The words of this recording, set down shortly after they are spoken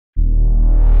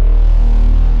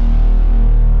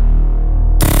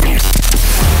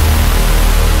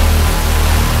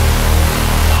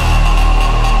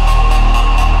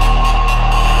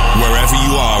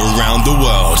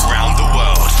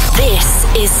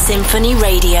SINPHONY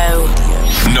Radio.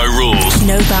 No rules.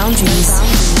 No boundaries.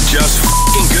 Just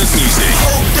f***ing good music.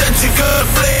 Authentic good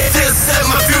flair. This at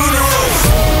my funeral.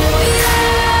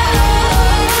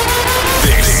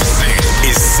 This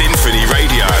is SINPHONY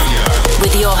Radio.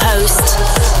 With your host,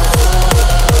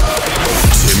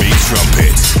 Timmy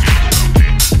Trumpet.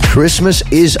 Christmas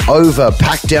is over.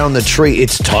 Pack down the tree.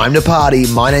 It's time to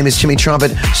party. My name is Timmy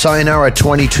Trumpet. Sayonara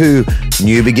 22.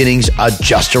 New beginnings are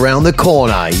just around the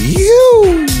corner.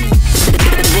 You.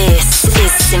 This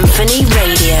is SINPHONY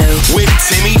Radio. With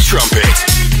Timmy Trumpet.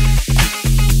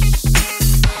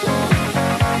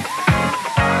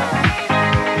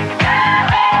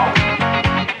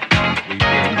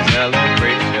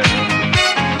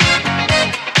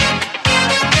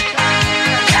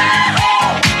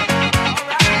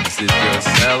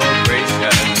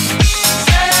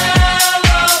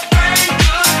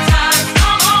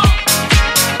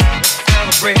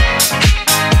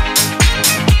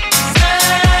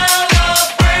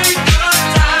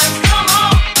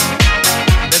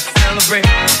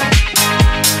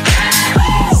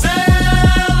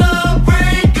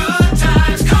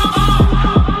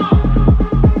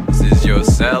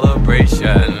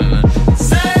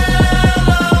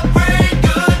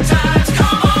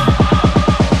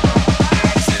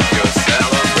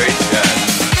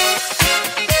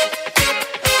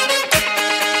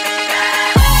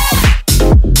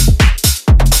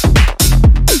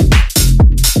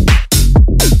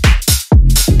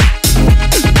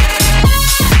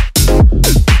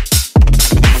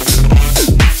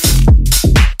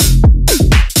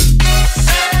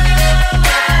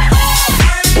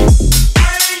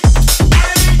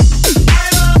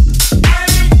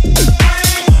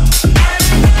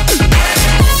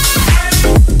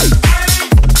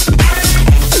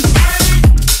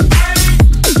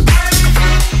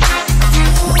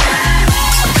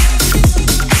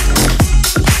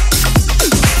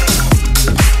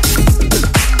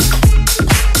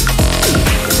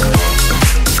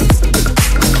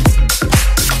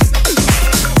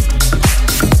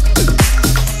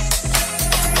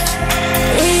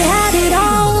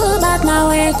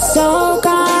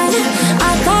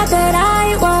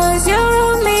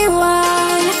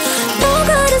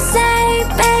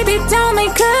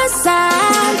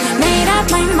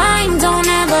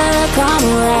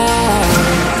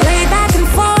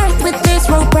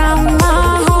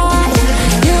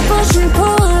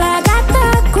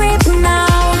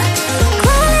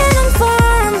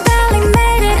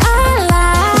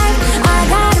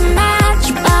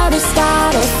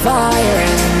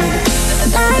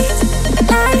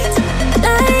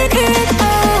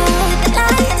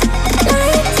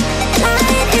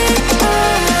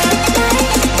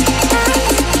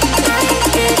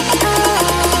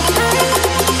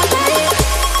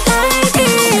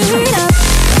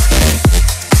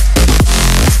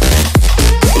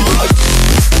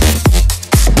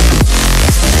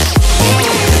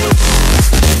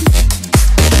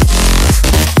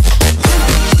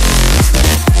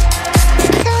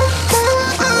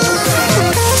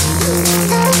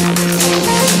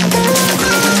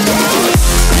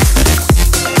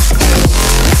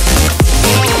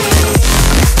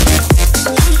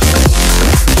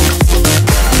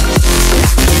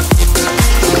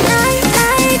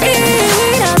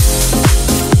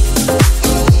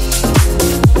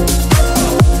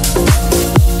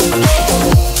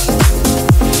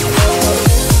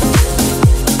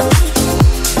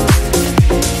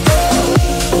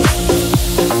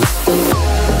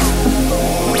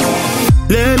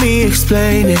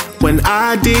 When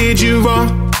I did you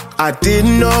wrong, I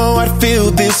didn't know I'd feel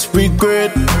this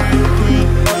regret.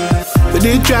 But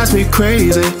it drives me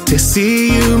crazy to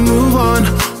see you move on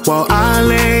while I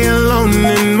lay alone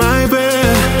in my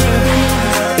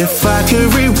bed. If I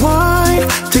could rewind,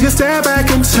 take a step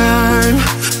back in time,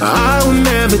 I would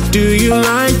never do you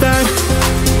like that.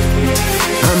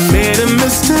 I made a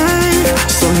mistake,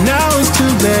 so now it's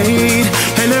too late,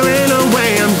 and there ain't no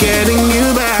way I'm getting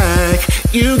you back.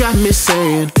 You got me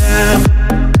saying, damn.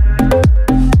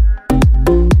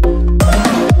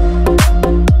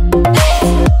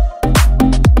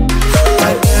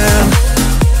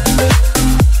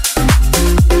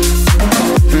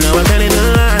 Now I can't even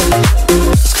lie.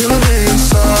 Still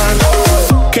inside.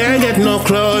 Can't get no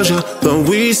closure, but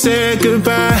we said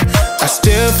goodbye. I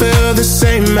still feel the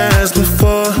same as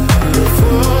before.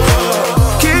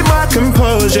 Keep my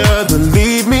composure,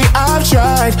 believe me, I've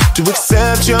tried to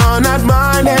accept you're not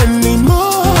mine anymore.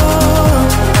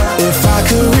 If I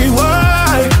could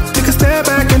rewind, take a step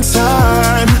back in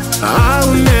time, I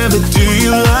would never do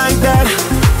you like that.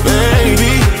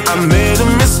 Baby, I made a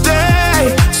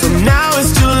mistake, so now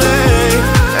it's too late,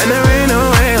 and there ain't no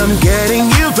way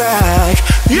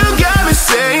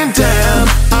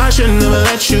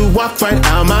walked right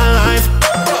out my life.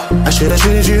 I should've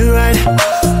treated you right.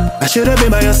 I should've been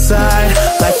by your side.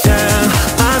 Like damn,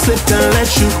 I slipped and let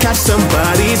you catch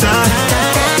somebody's eye.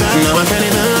 Now I'm can't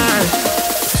even lie.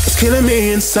 It's killing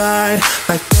me inside.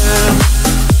 Like damn.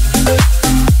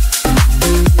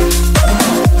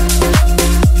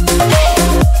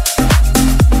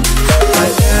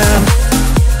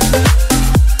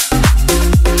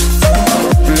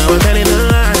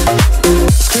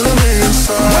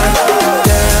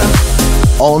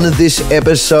 On this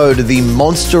episode, the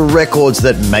monster records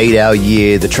that made our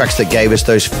year, the tracks that gave us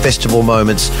those festival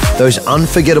moments, those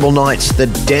unforgettable nights, the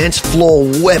dance floor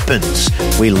weapons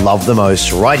we love the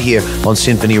most, right here on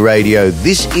SINPHONY Radio.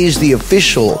 This is the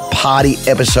official party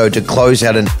episode to close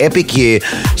out an epic year,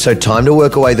 so time to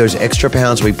work away those extra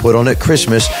pounds we put on at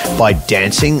Christmas by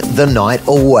dancing the night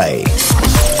away.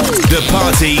 The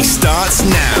party starts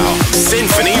now.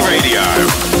 SINPHONY Radio.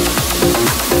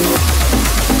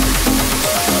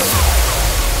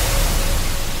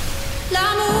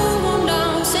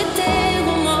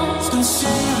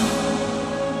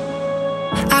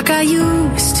 I got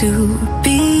used to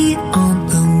be on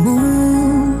the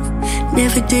move,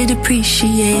 never did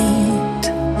appreciate.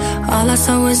 All I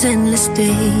saw was endless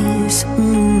days.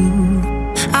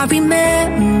 I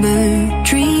remember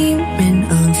dreaming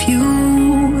of you.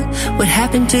 What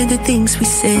happened to the things we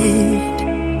said?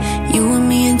 You and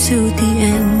me until the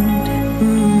end.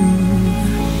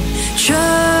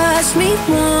 Trust me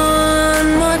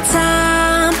one more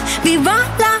time. Viva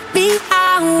la vida,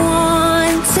 I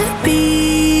want to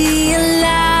be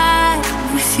alive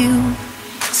with you.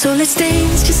 So let's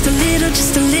dance just a little,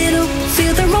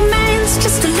 feel the romance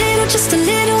just a little,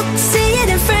 say it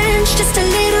in French just a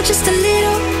little,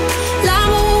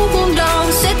 l'amour dans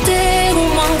cette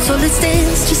romance. So let's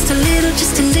dance just a little,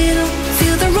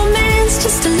 feel the romance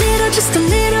just a little,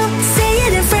 say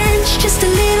it in French just a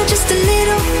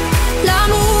little,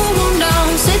 l'amour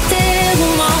dans cette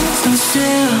romance.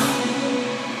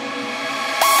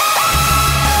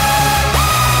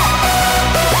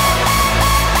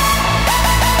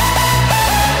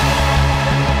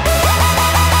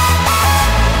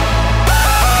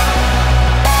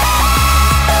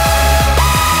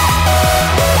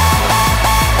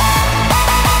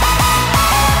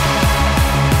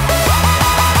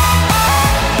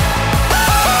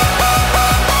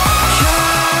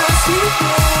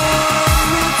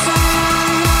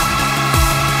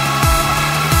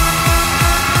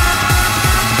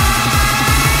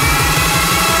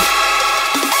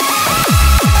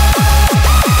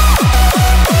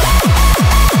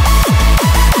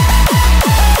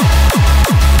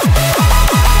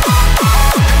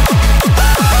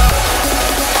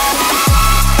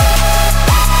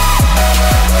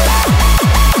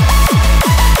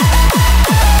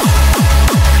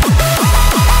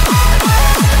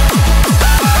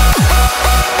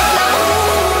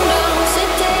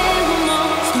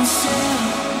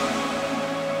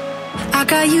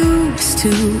 To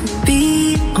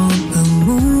be on the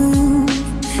move,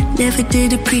 never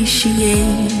did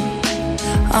appreciate.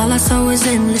 All I saw was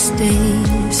endless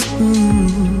days.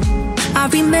 I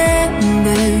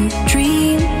remember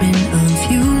dreaming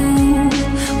of you.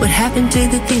 What happened to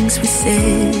the things we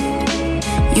said?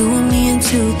 You and me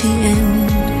until the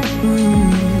end.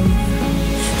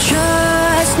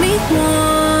 Trust me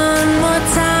one more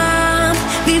time.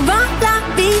 Viva la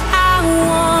vida, I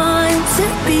want to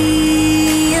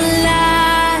be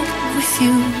alive with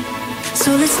you. So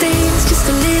let's dance just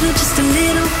a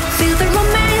little, feel the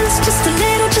romance just a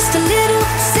little,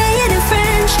 say it in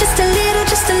French just a little,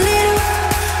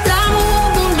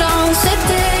 l'amour dans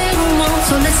cette romance.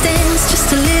 So let's dance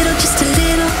just a little,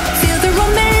 feel the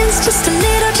romance just a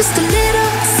little,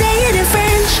 say it in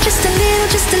French just a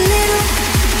little,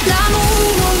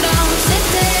 l'amour dans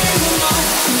cette romance.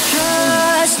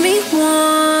 Trust me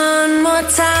one more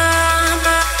time.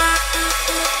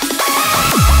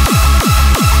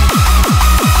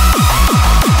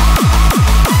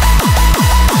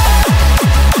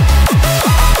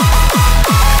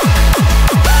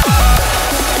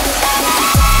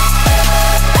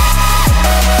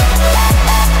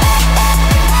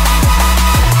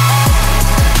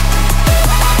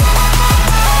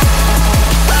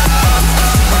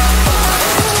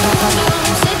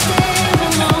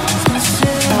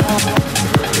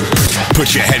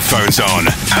 Put your headphones on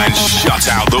and shut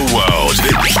out the world.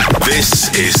 This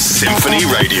is SINPHONY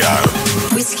Radio.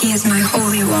 Whiskey is my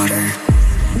holy water.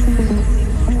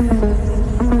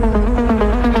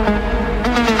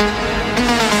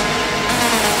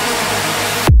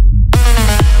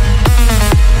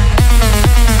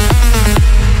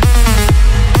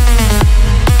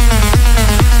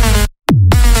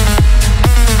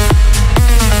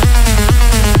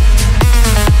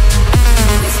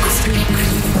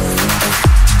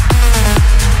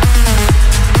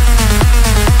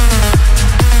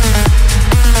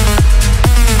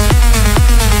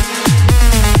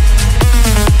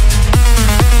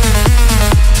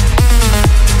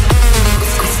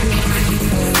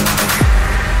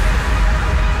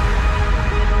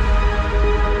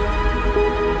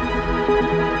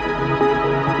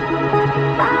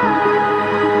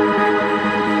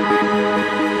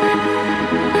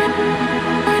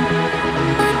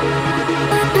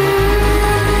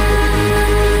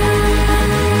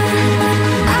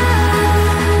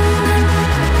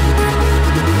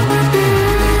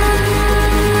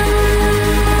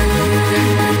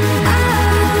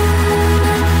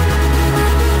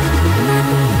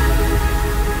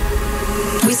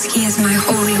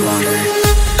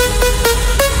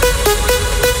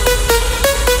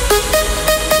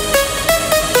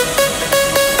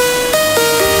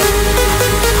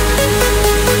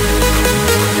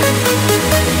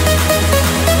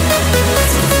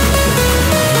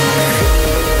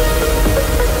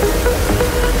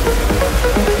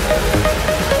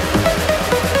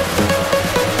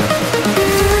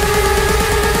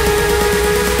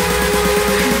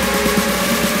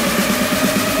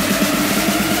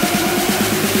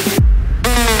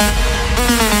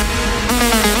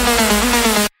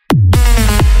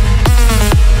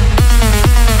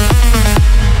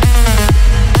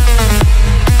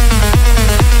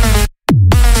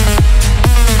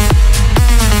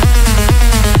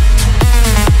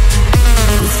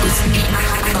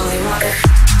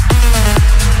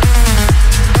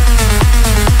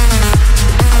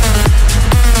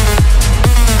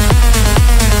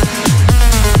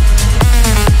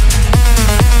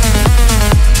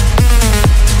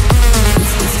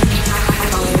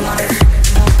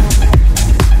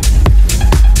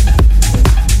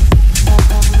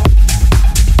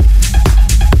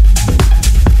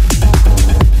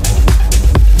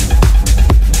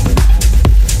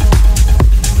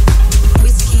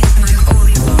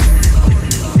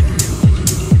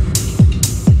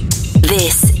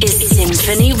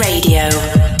 SINPHONY Radio.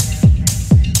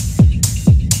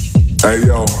 Hey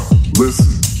yo, listen.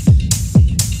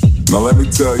 Now let me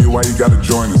tell you why you gotta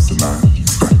join us tonight.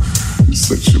 You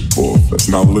such a poor fest.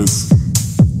 Now listen.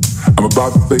 I'm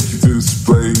about to take you to this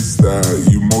place that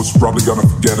you most probably gonna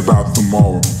forget about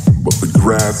tomorrow. But the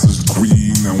grass is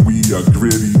green and we are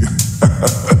gritty.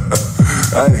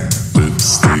 Hey.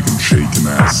 Lipstick and shaking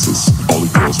asses. All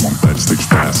the girls want backstage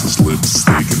passes.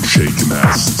 Lipstick and shaking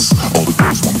asses. All the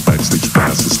girls want backstage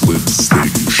passes.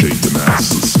 Lipstick and shaking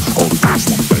asses. All the girls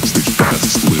want backstage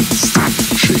passes. Lipstick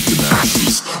and shaking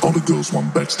asses. All the girls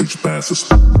want backstage passes.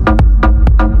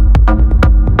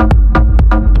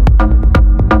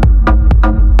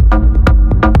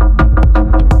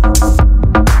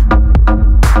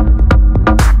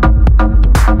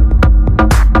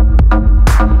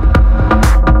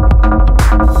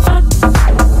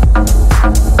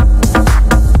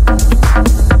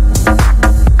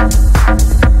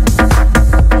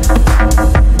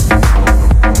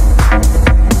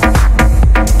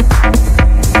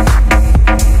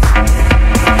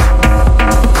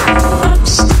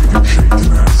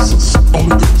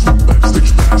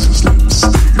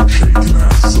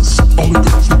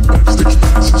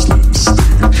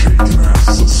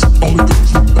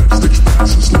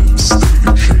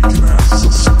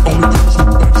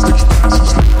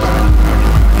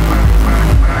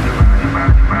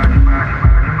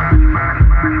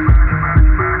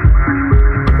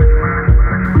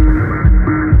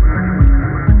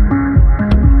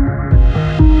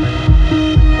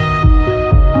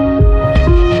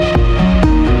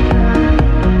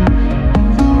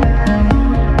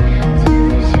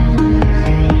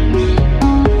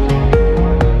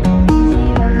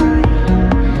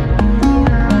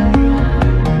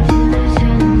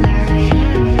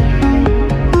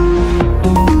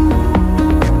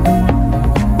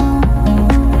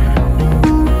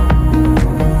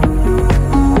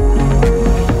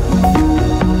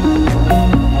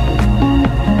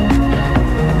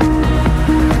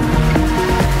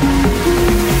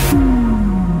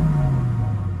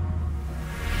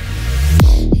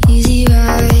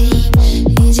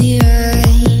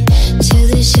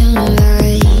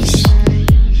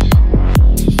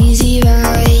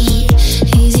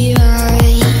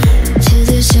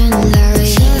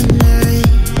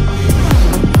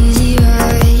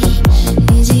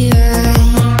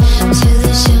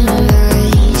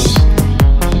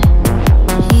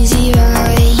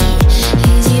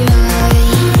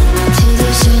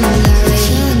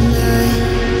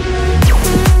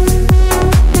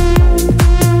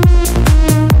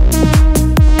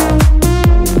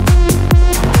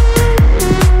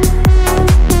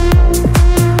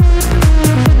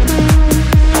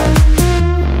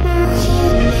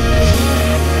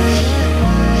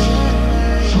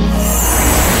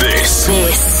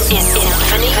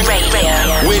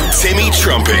 Timmy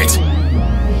Trumpet.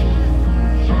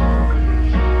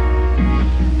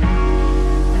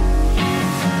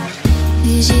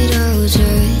 Is it all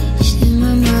just in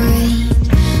my mind?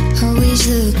 Always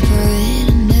look right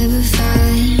and never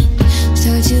find.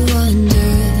 Start to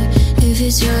wonder if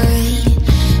it's right.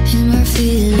 Am I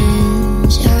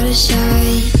feelings out of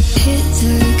sight? Hit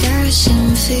the gas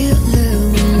and feel the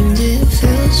wind. It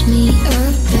fills me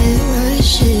up, it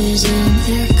rushes in.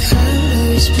 The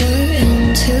colors blur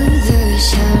into the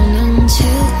sound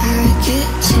until I get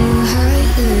too high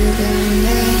the ground.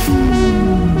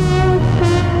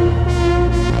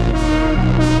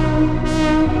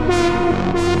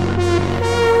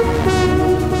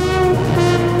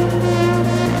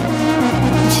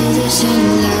 To the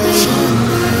sunlight.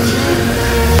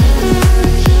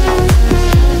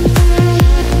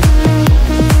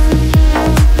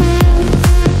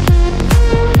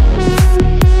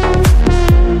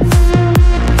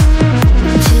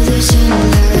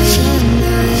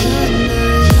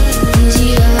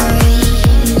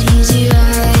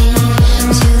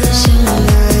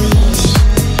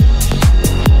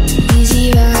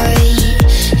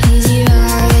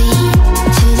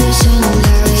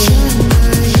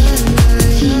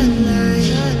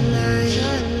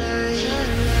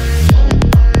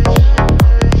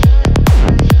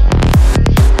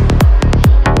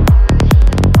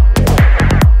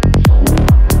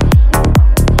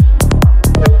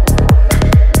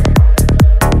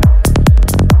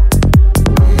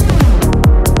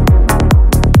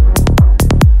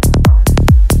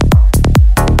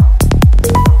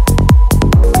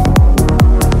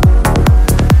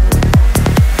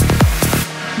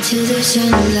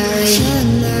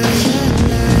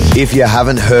 If you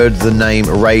haven't heard the name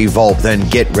Ray Volpe, then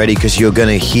get ready because you're going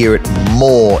to hear it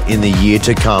more in the year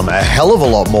to come. A hell of a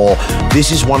lot more.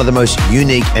 This is one of the most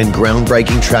unique and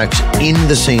groundbreaking tracks in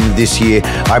the scene this year.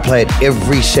 I play it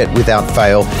every set without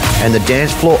fail, and the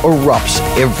dance floor erupts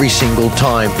every single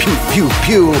time. Pew, pew,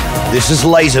 pew. This is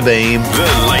Laserbeam.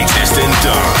 The latest in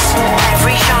dance.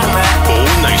 Every genre.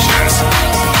 All nations.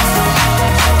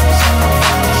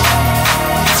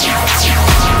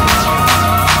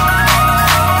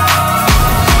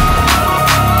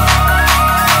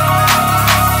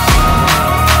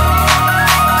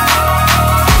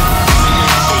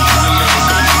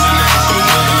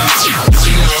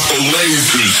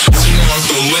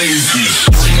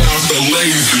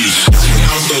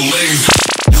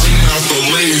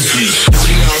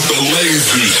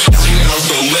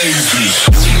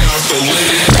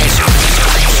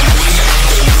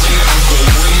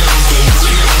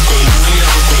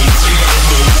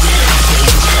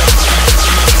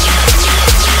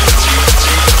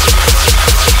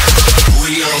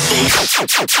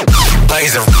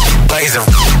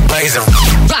 Blazer.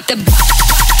 Rock the.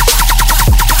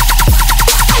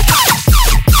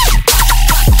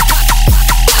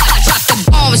 Drop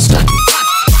the bombs. Drop the.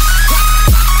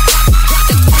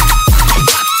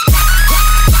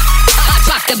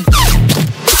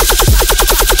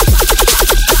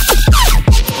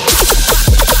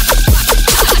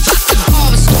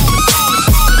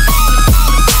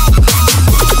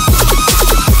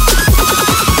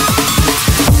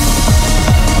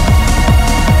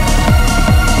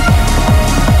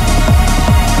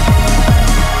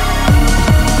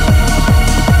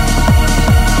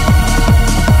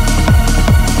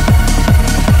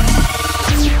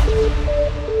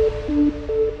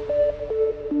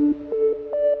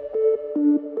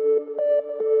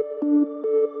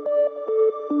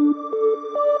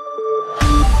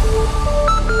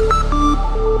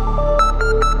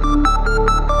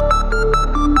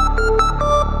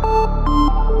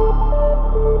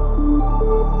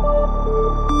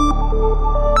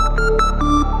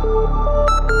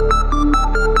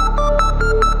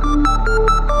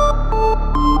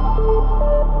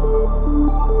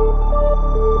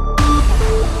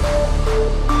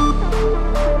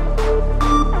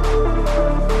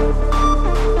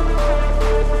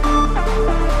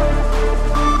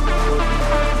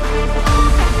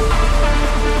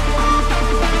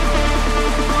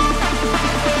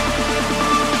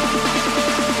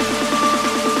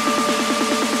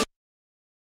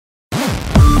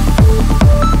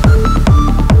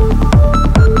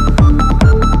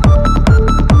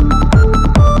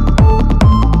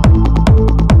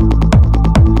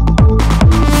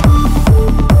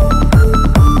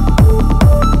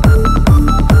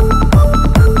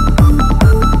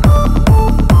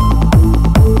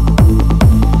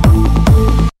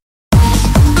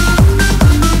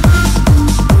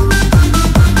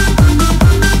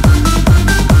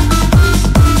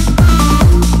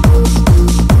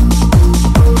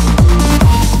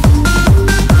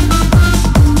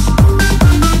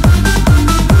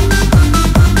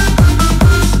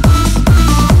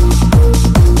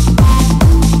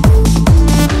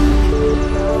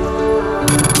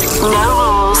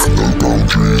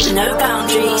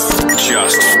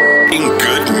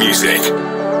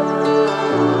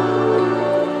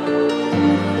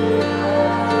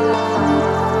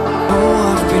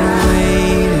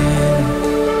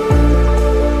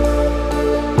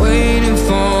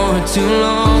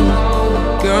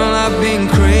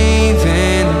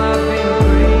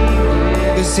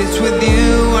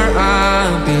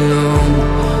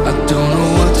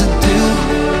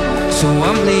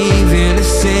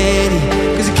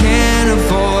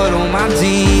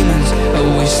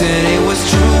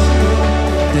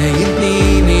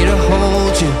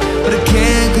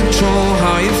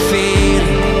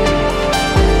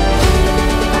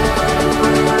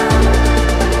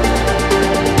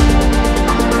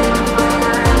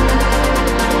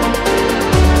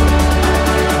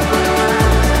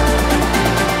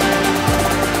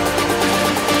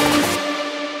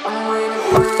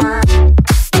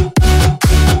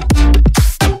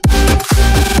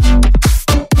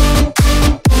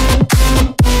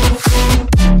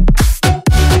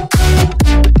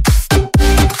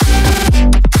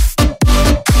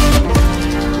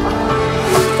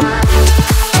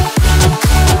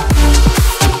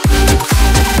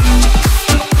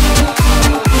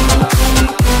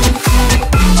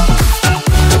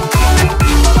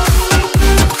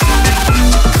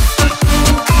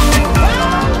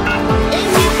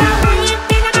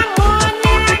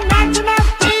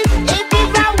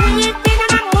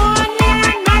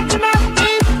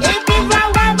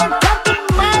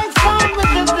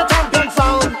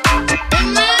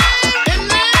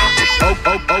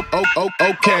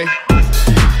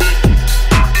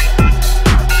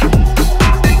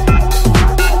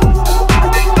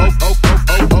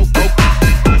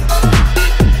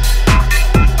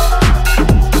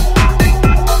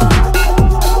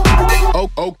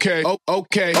 okay,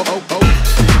 okay,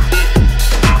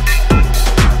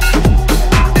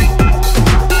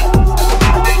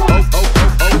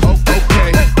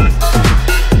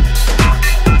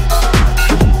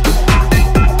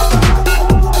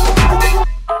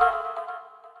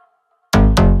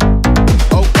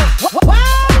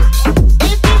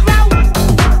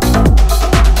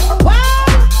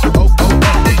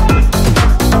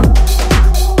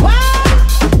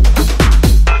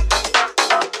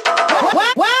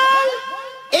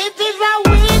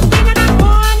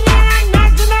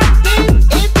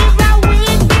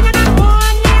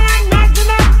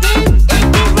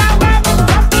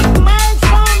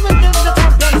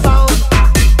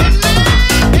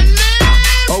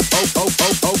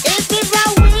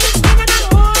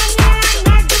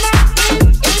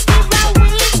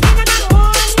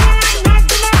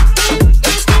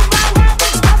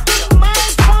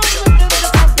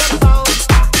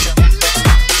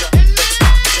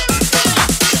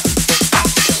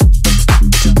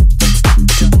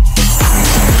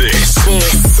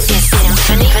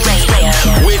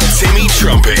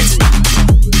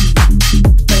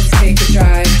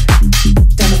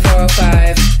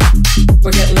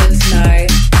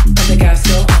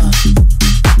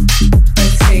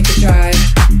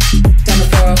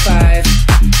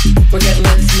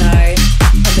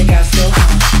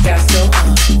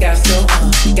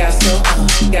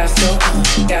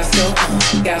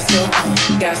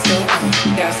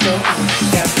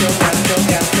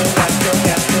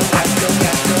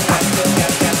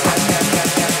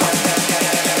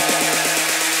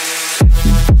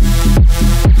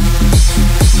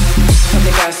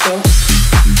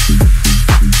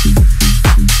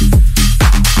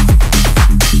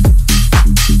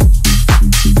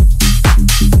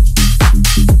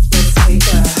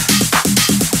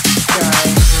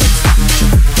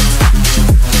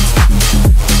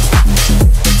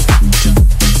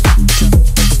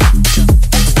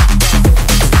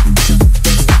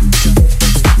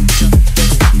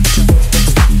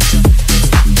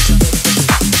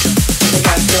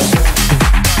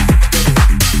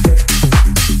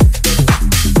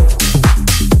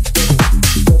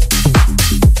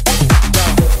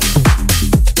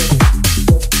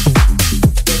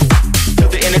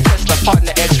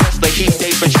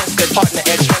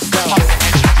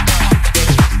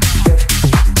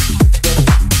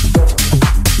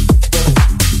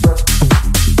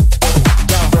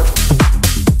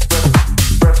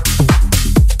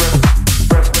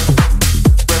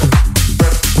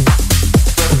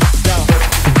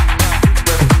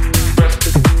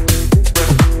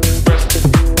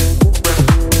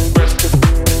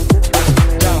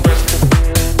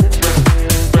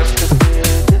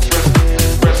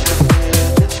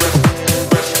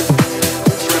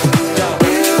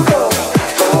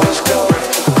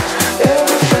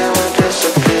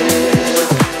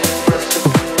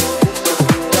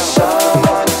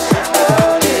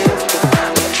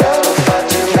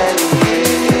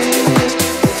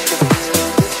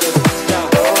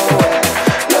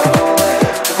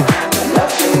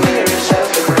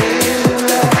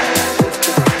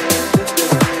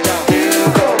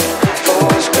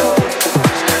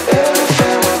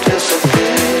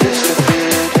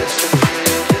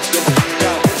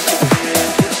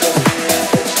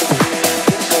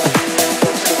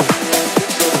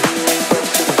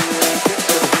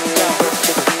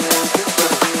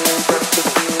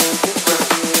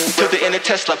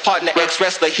 Tesla, partner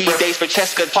ex-wrestler, he dates for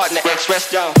Cheska, partner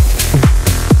ex-wrestler.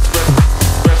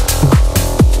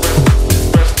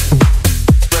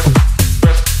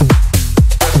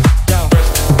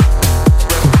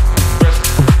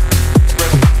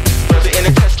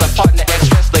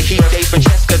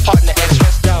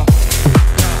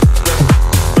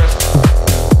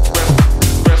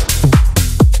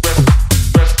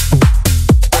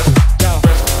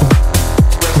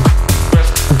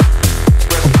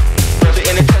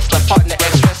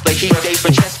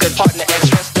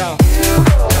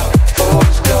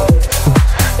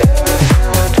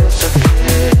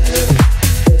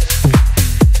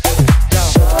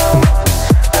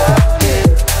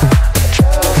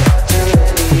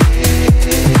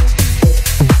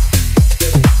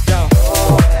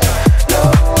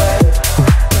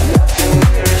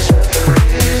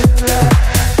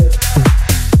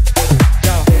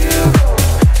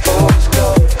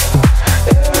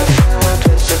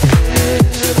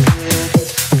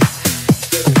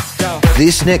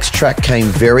 This next track came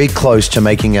very close to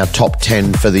making our top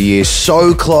 10 for the year.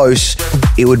 So close,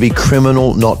 it would be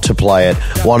criminal not to play it.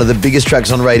 One of the biggest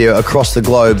tracks on radio across the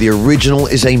globe. The original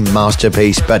is a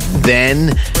masterpiece, but then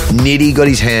NITTI got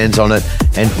his hands on it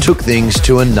and took things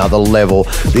to another level.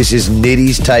 This is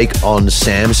NITTI's take on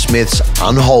Sam Smith's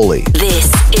Unholy.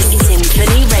 This is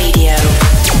Symphony Radio.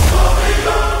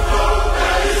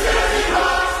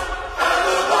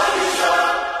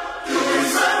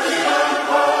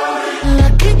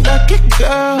 Lucky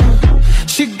girl,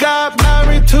 she got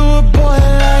married to a boy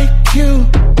like you.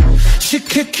 She'd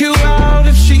kick you out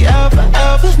if she ever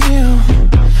knew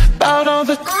about all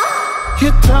the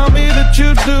you tell me that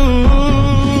you do.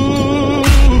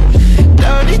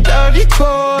 Dirty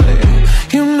boy,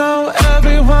 you know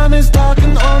everyone is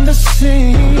talking on the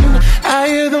scene. I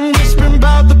hear them whispering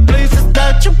about the places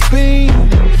that you've been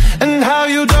and how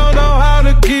you don't know how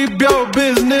to keep your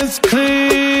business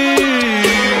clean.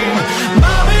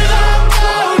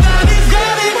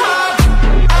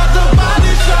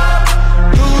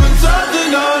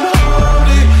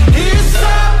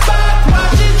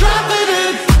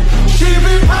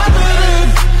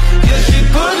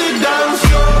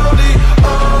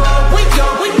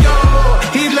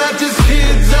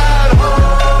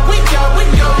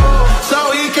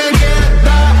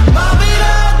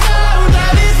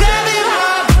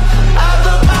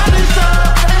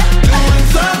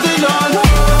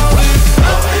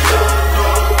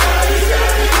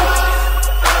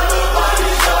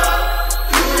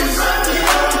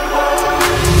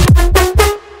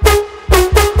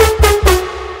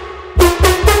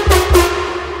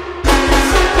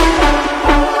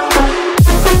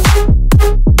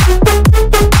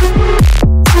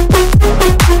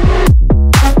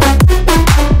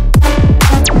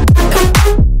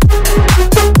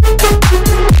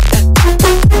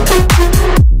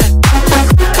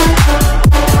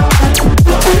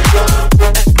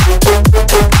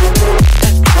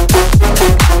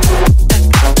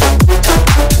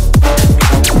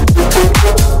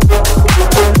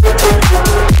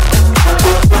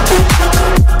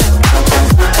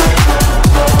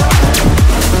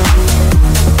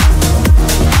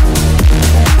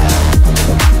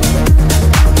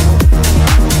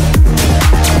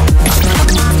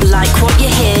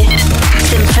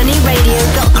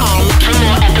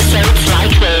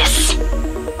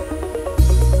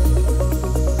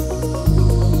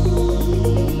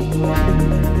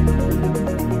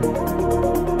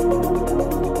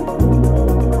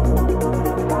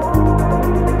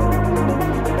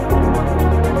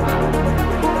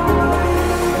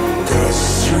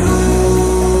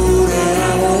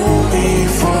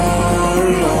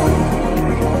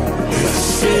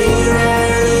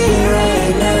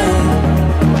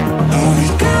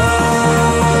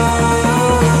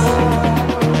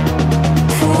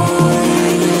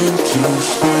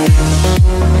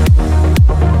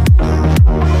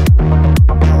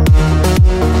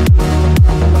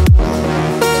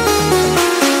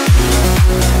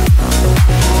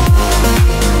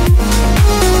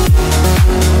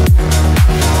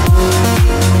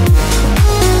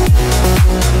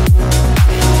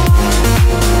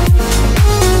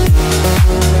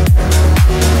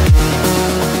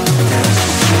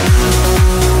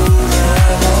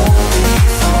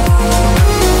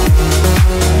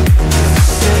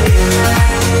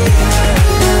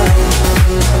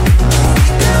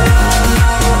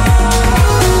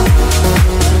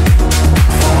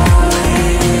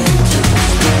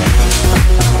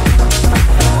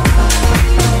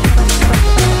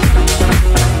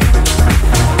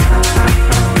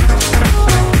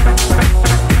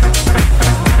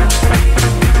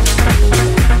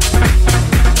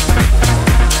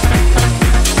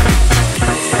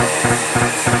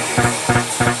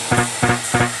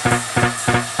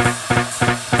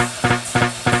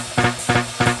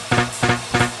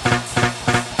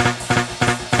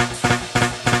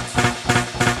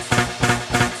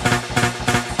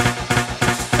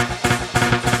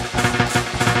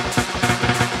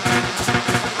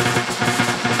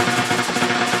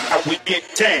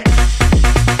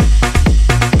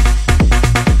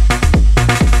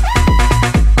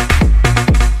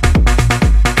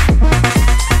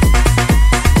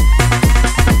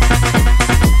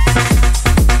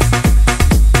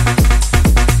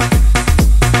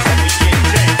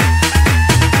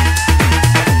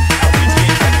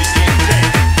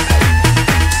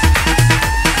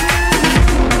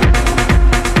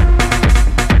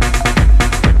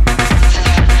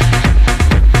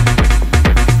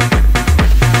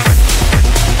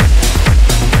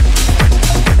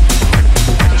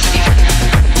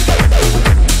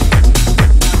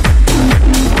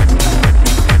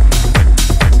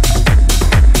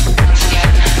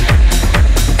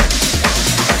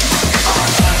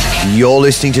 You're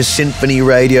listening to SINPHONY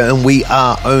Radio, and we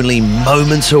are only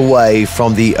moments away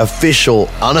from the official,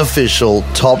 unofficial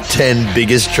top 10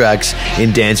 biggest tracks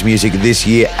in dance music this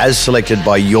year, as selected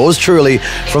by yours truly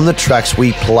from the tracks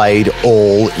we played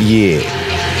all year.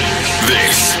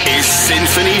 This is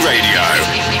SINPHONY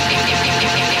Radio.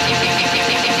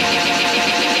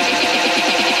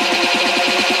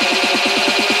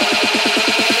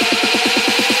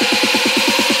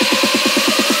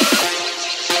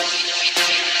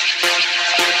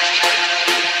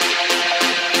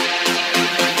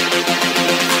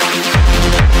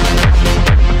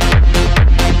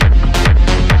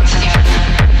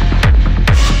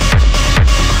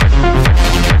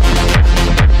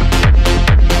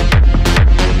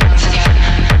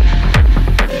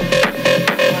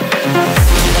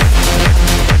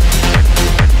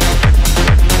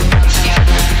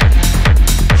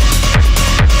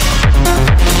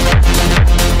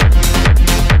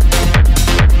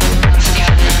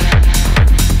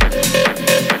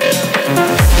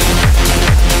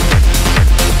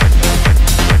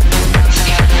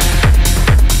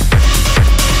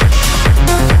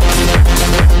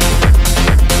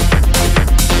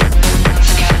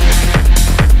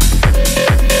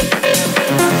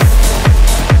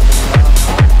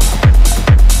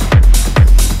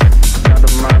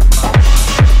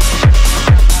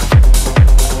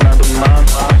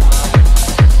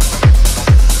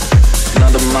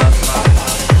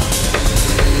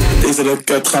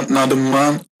 Gaat naar de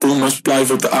maan, boomers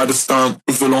blijven op de aarde staan.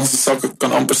 Ik wil onze zakken,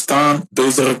 kan amper staan.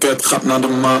 Deze raket gaat naar de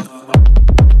maan.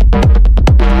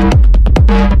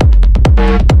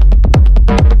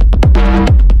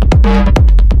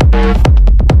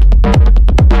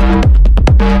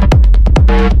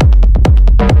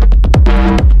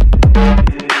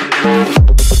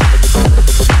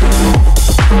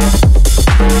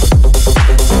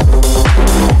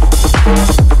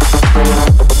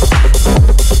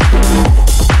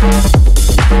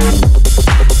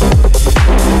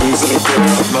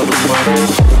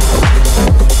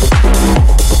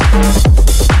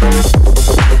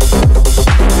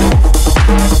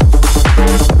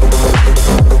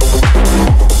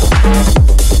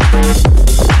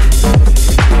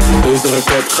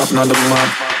 Naar de maan.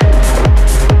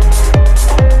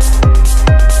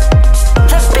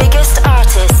 The biggest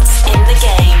artists in the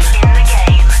game.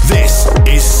 This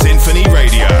is SINPHONY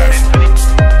Radio.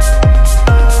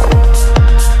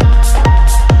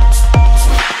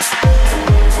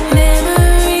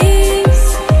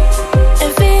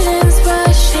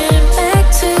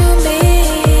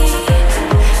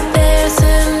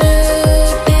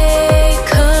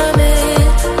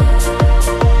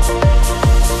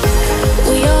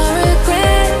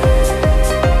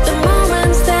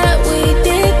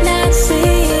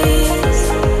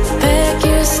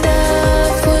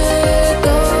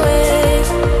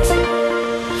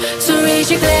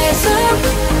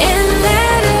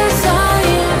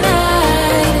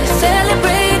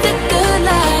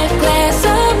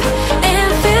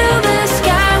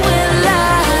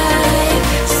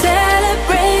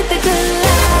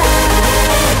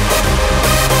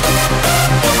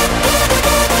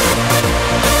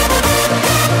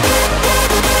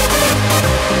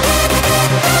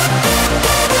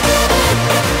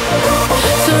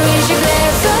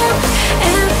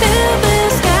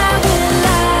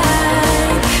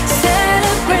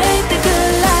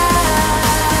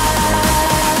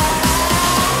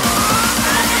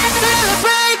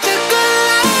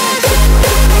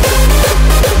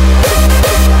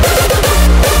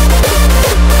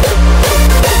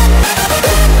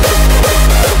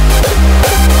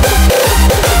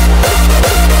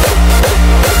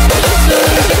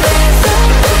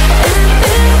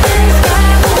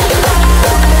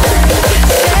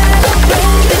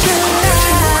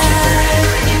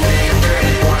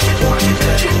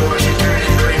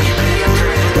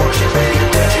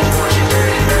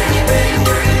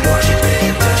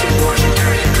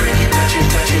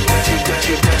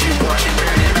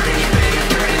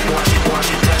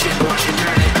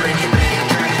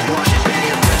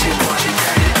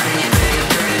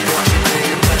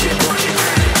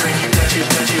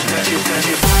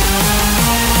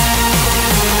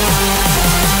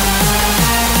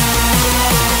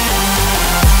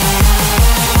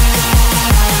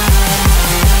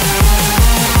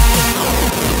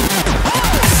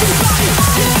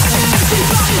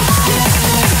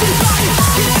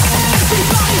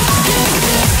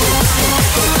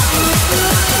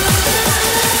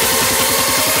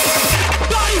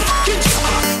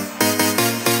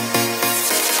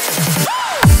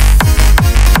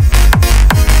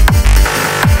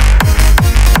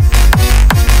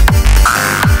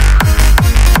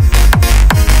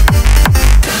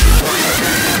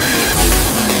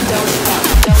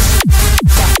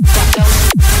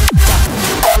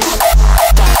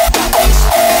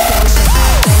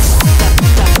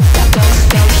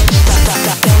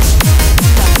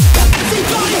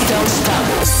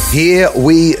 Here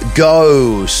we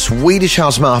go. Swedish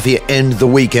House Mafia and The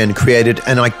Weeknd created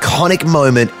an iconic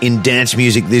moment in dance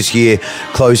music this year,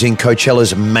 closing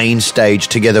Coachella's main stage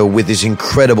together with this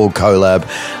incredible collab.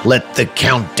 Let the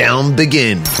countdown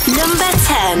begin. Number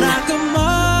 10. Like a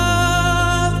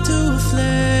moth to a flame,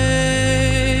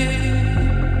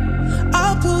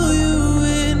 I'll pull you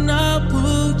in, I'll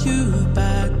pull you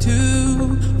back to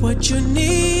what you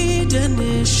need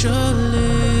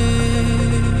initially.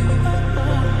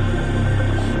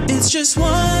 It's just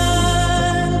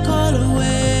one call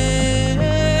away,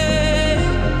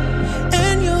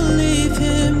 and you'll leave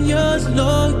him, you're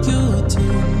loyal to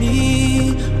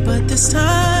me. But this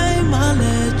time I'll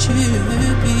let you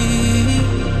be,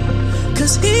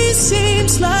 'cause he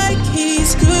seems like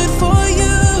he's good for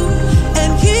you,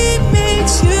 and he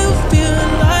makes you feel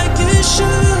like you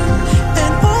should.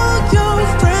 And all your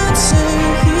friends say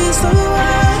he's the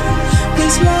one,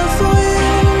 his love for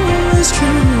you is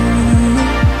true.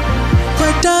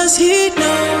 Does he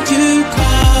know you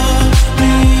call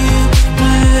me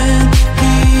when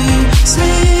he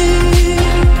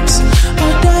sleeps?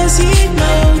 Or does he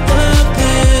know the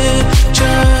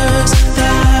pictures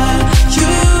that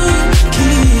you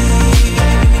keep?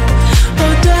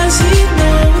 Or does he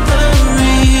know the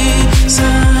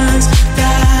reasons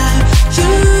that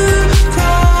you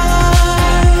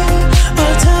cry?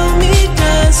 Or tell me,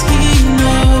 does he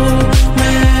know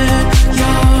where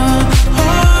your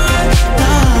heart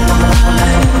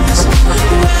lies,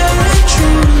 where it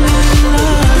truly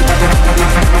lies?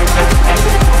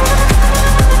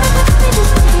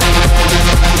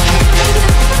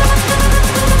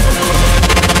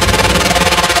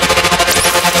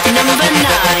 Number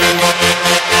 9.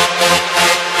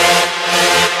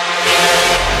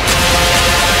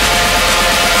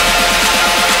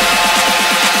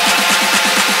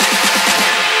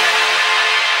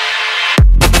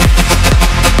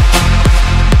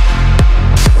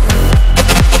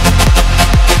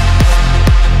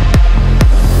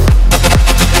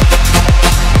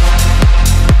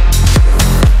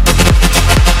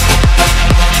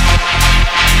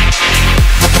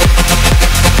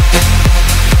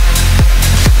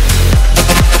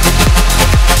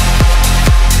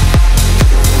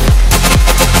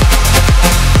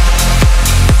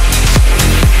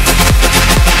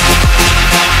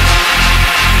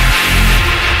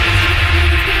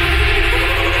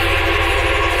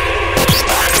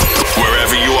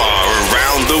 Wherever you are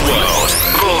around the world,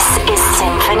 This is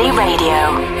Symphony Radio.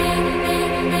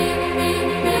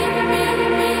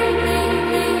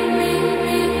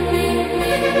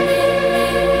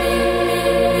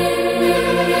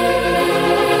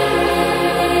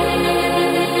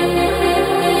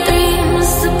 Dreams,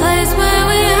 the place where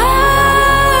we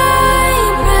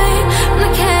hide, pray from the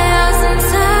chaos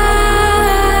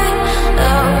inside.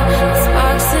 Oh, the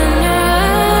sparks in your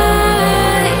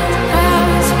eyes,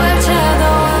 paths where each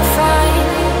other will find.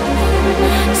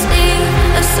 Sleep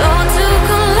a soul to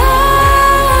collide,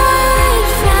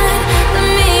 find the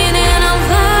meaning of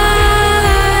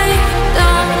life.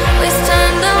 Don't waste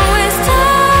time, don't waste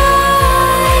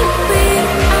time. We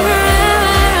are forever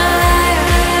alive.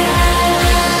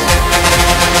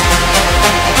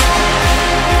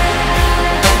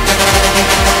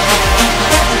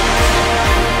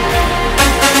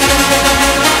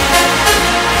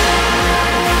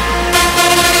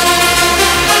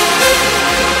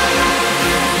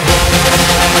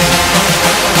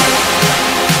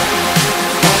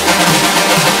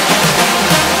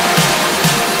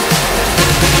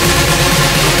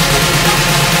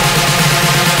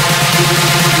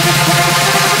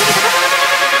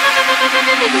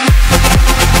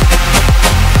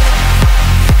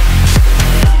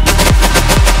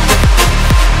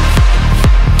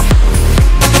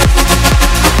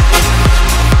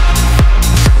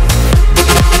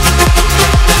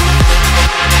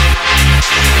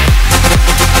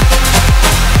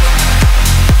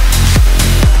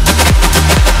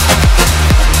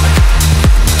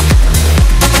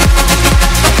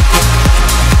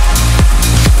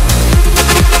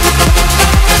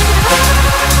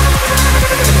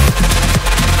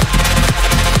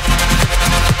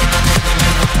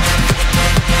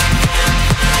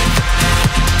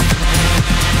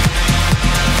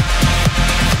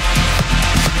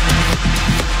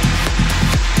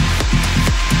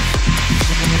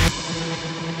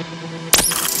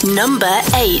 Number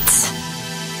 8.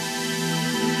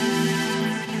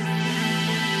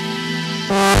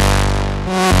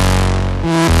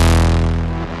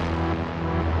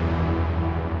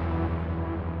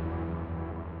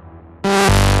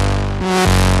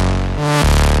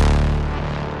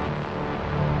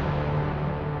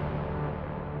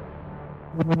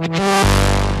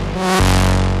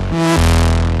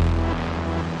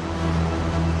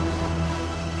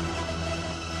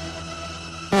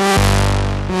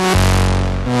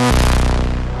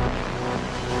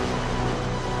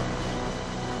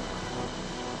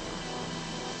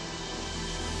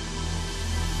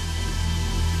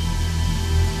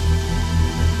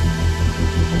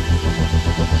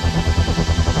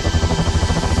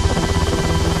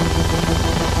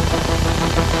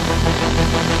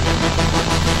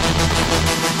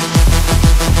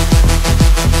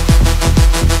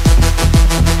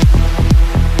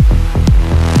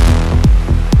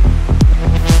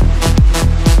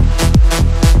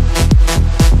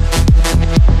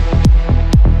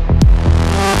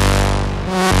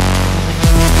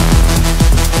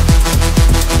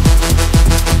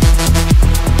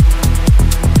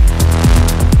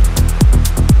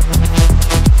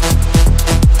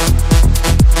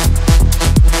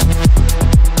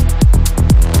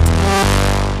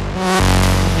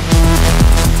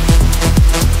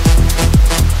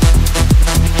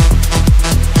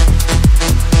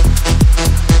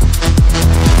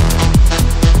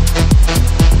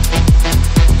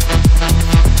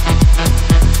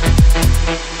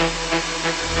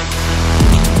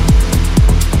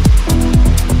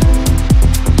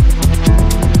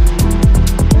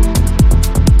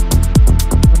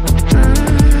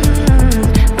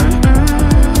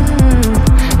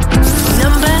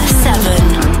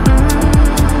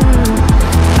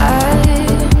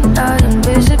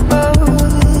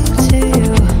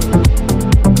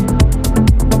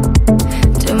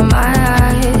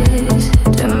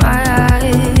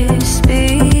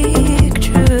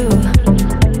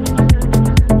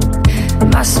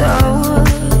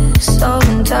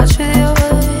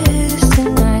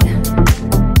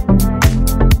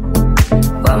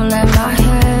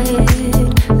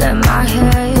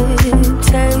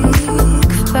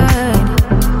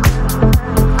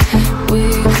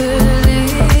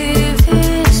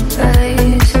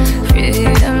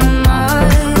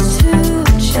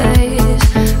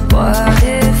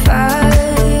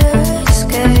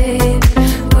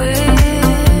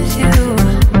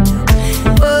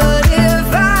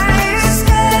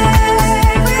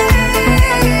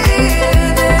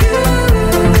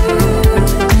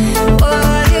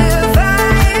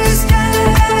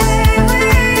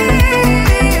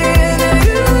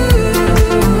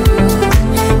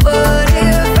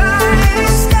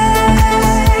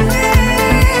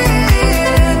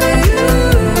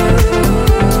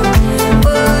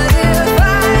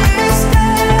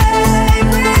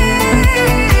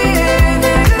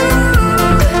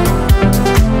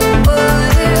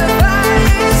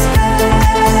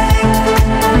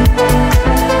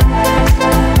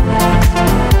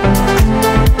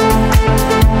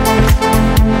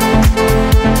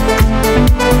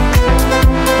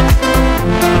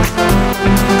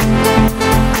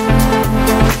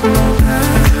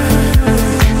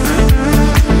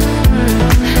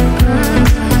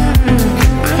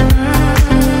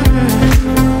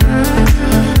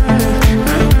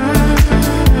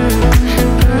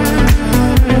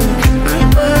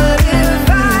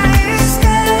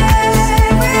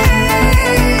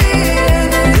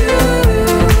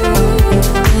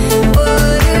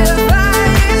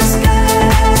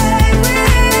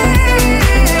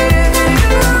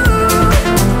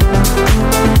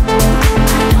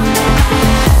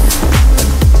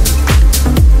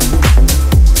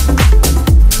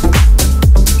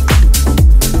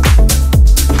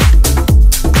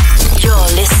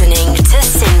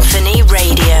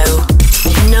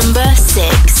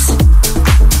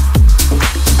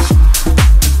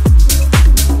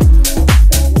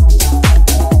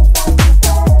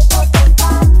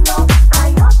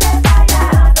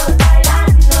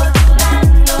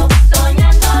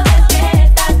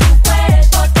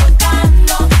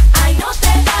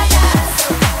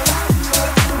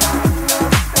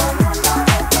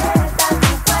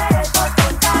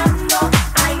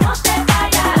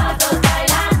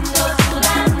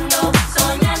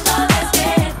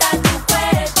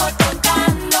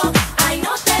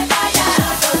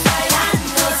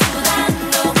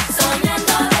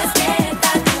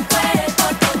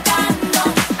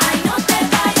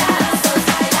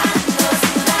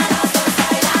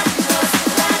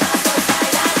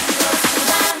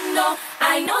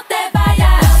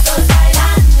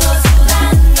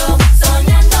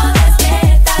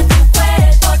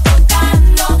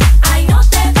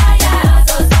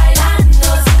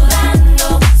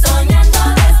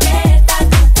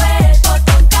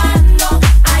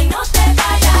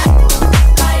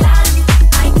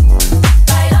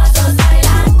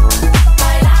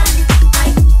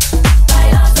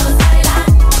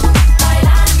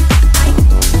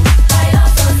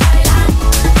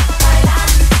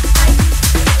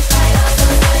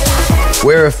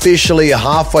 we're officially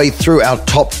halfway through our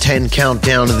top 10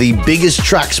 countdown of the biggest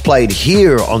tracks played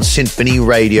here on SINPHONY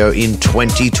Radio in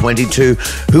 2022.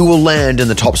 Who will land in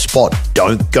the top spot?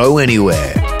 Don't go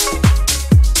anywhere.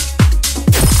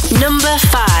 Number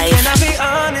 5. Can I be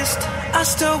honest? I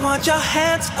still want your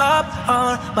hands up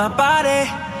on my body.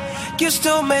 You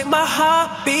still make my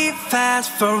heart beat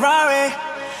fast. Ferrari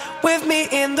with me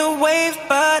in the wave,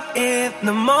 but in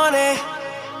the morning.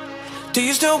 Do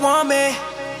you still want me?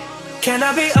 Can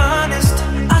I be honest?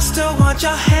 I still want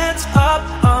your hands up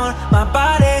on my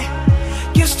body.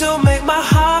 You still make my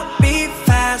heart beat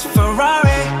fast.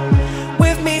 Ferrari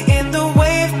with me in the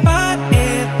wave, but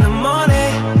in the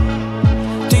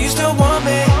morning. Do you still want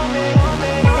me?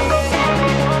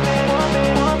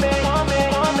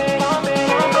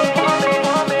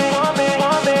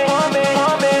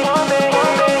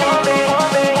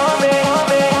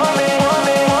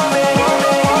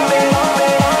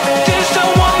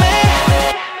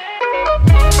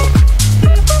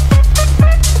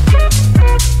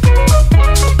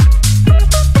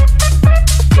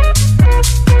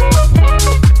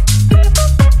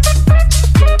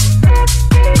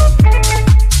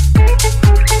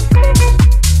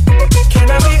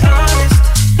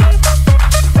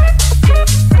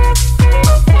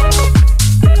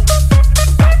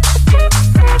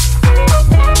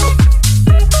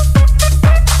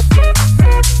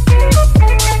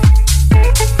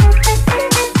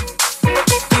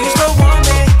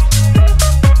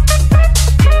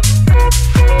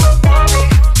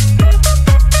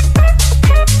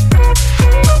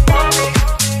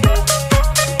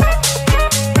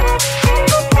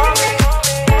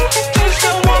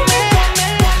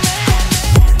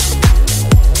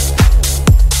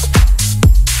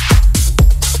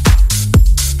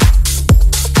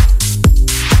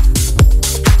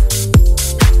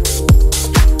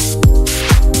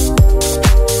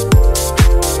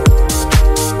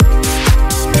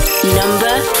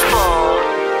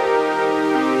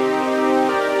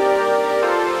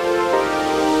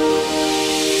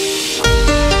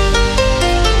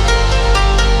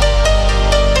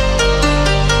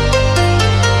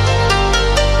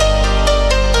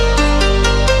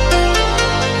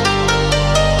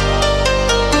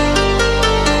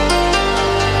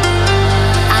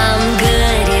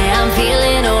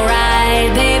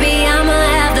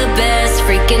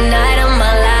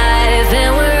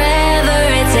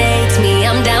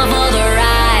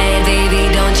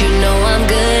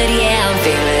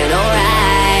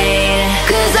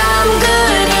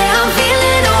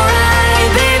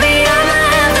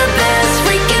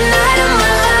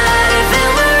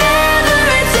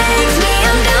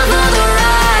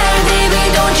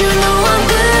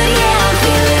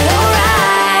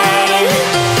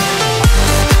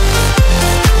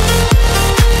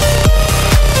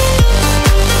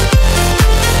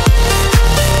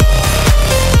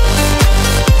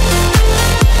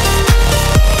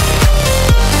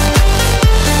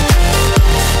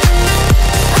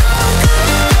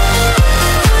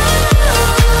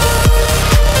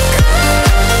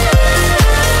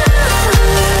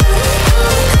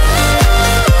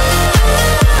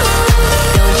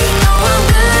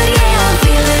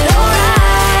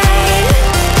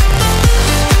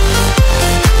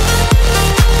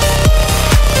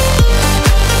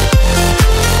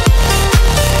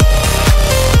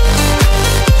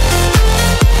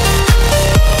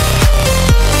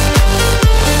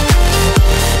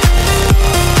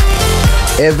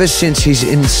 Ever since his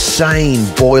insane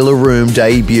Boiler Room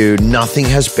debut, nothing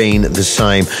has been the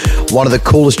same. One of the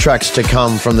coolest tracks to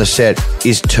come from the set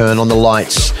is Turn on the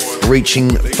Lights. Reaching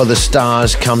for the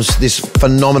stars comes this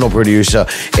phenomenal producer.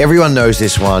 Everyone knows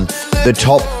this one. The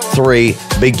top 3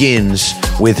 begins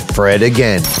with Fred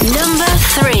again. Number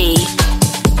 3.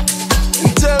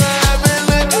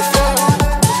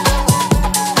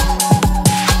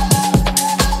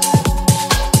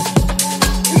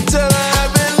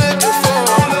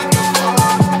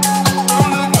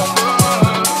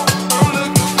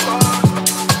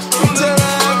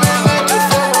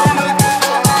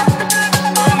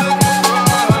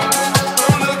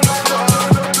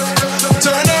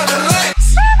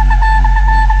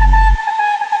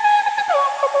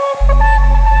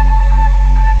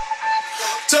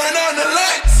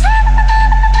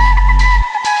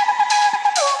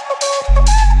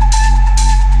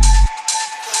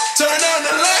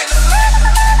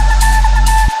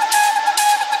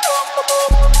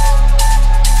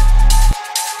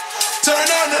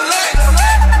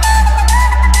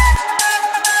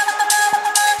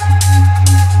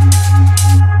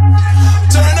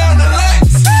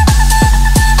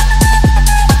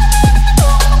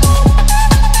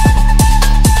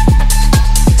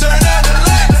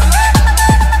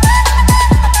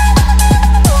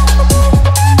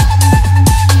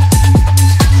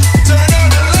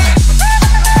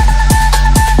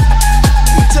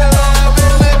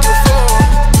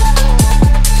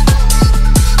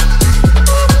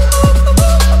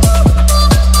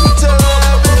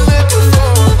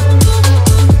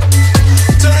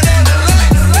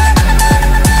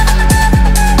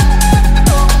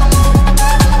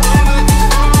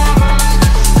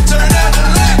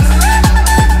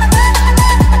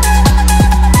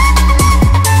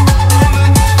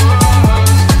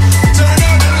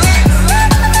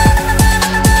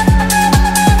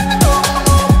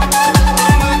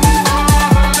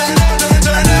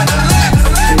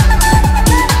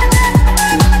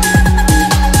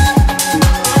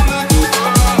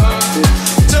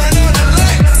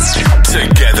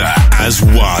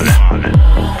 1.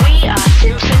 We are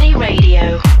Symphony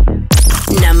Radio.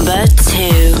 Number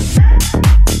 2.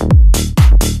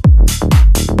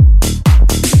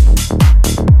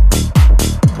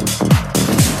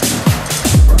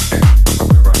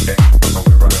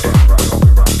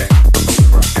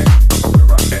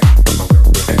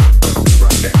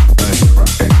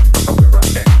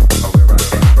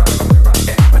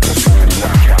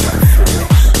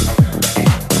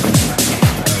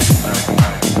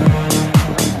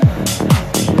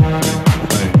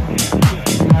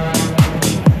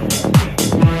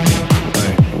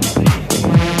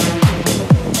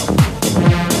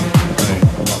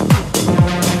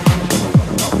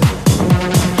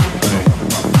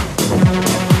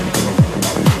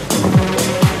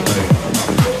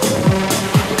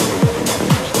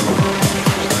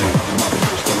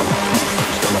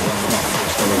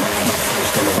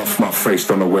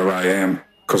 Don't know where I am,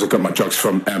 cause I got my drugs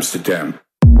from Amsterdam.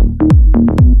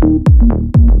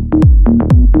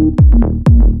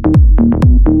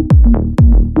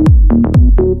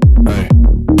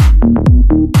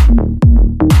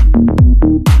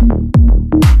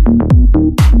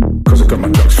 Cause I got my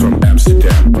drugs from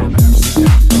Amsterdam.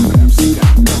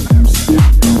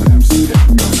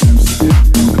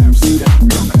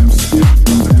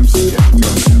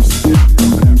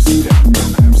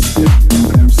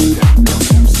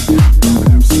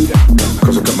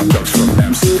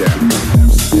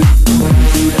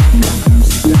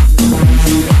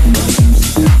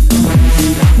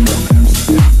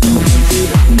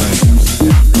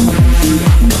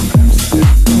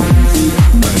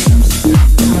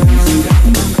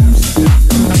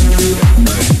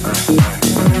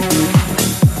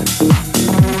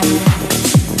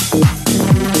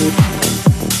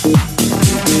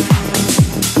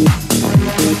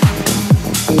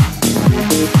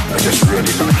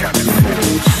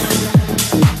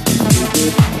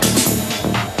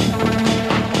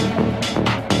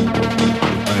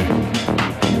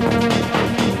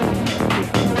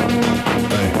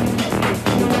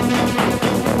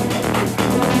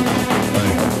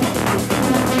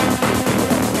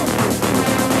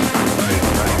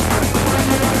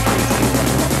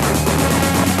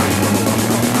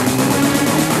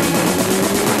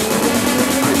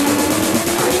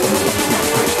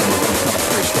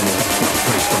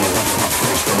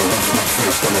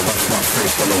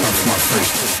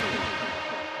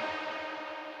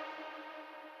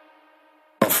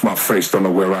 Don't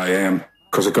know where I am,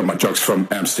 cause I got my drugs from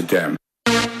Amsterdam.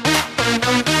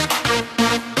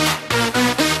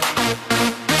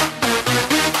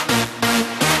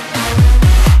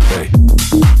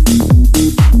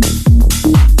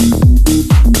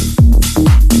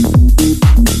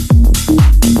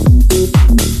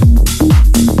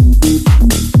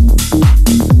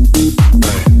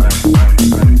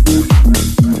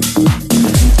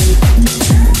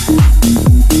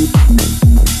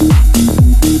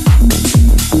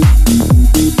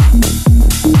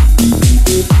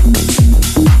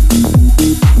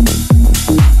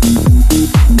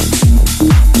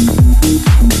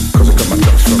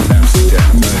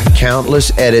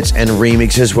 Countless edits and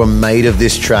remixes were made of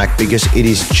this track because it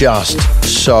is just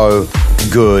so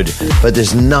good. But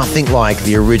there's nothing like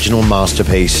the original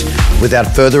masterpiece. Without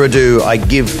further ado, I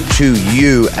give to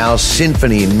you our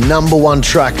SINPHONY #1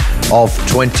 track of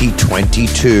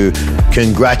 2022.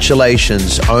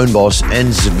 Congratulations, Own Boss and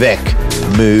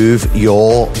Zvek. Move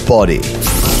Your Body.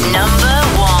 Number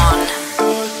 1.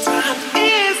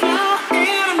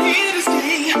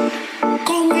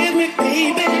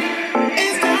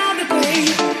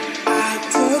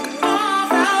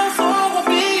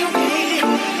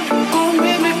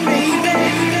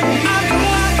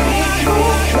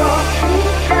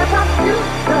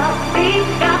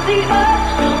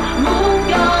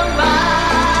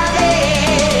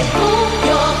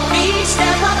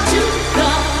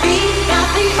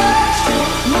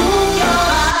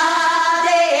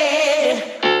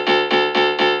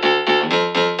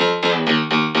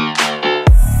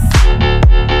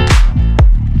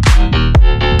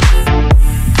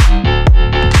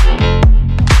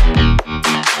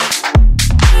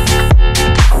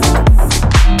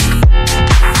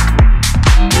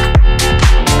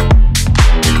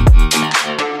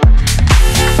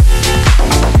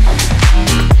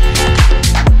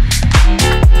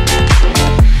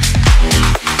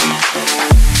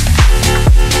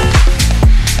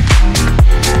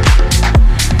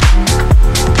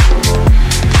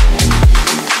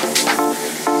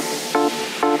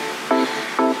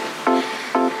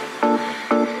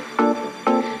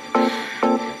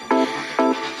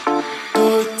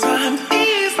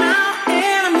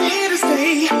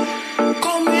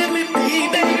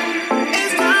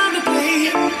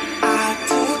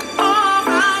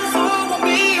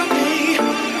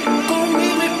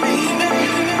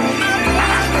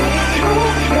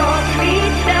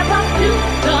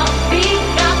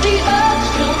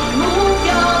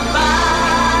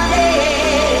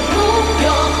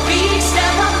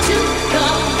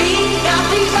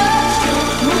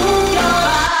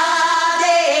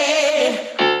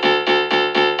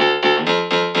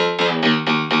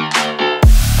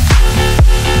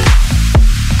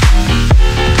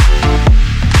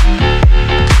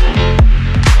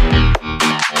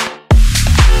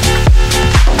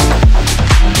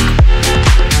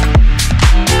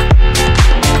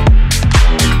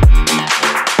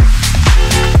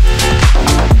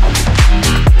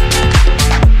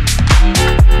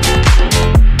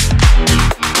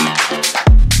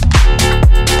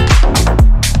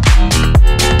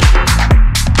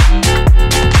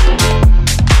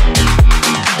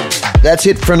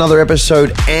 that's it for another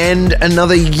episode and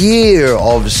another year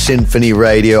of Symphony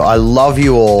Radio. I love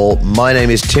you all. My name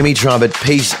is Timmy Trumpet.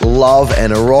 Peace, love,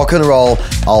 and rock and roll.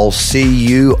 I'll see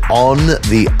you on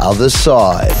the other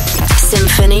side.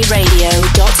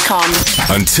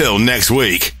 SymphonyRadio.com. Until next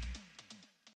week.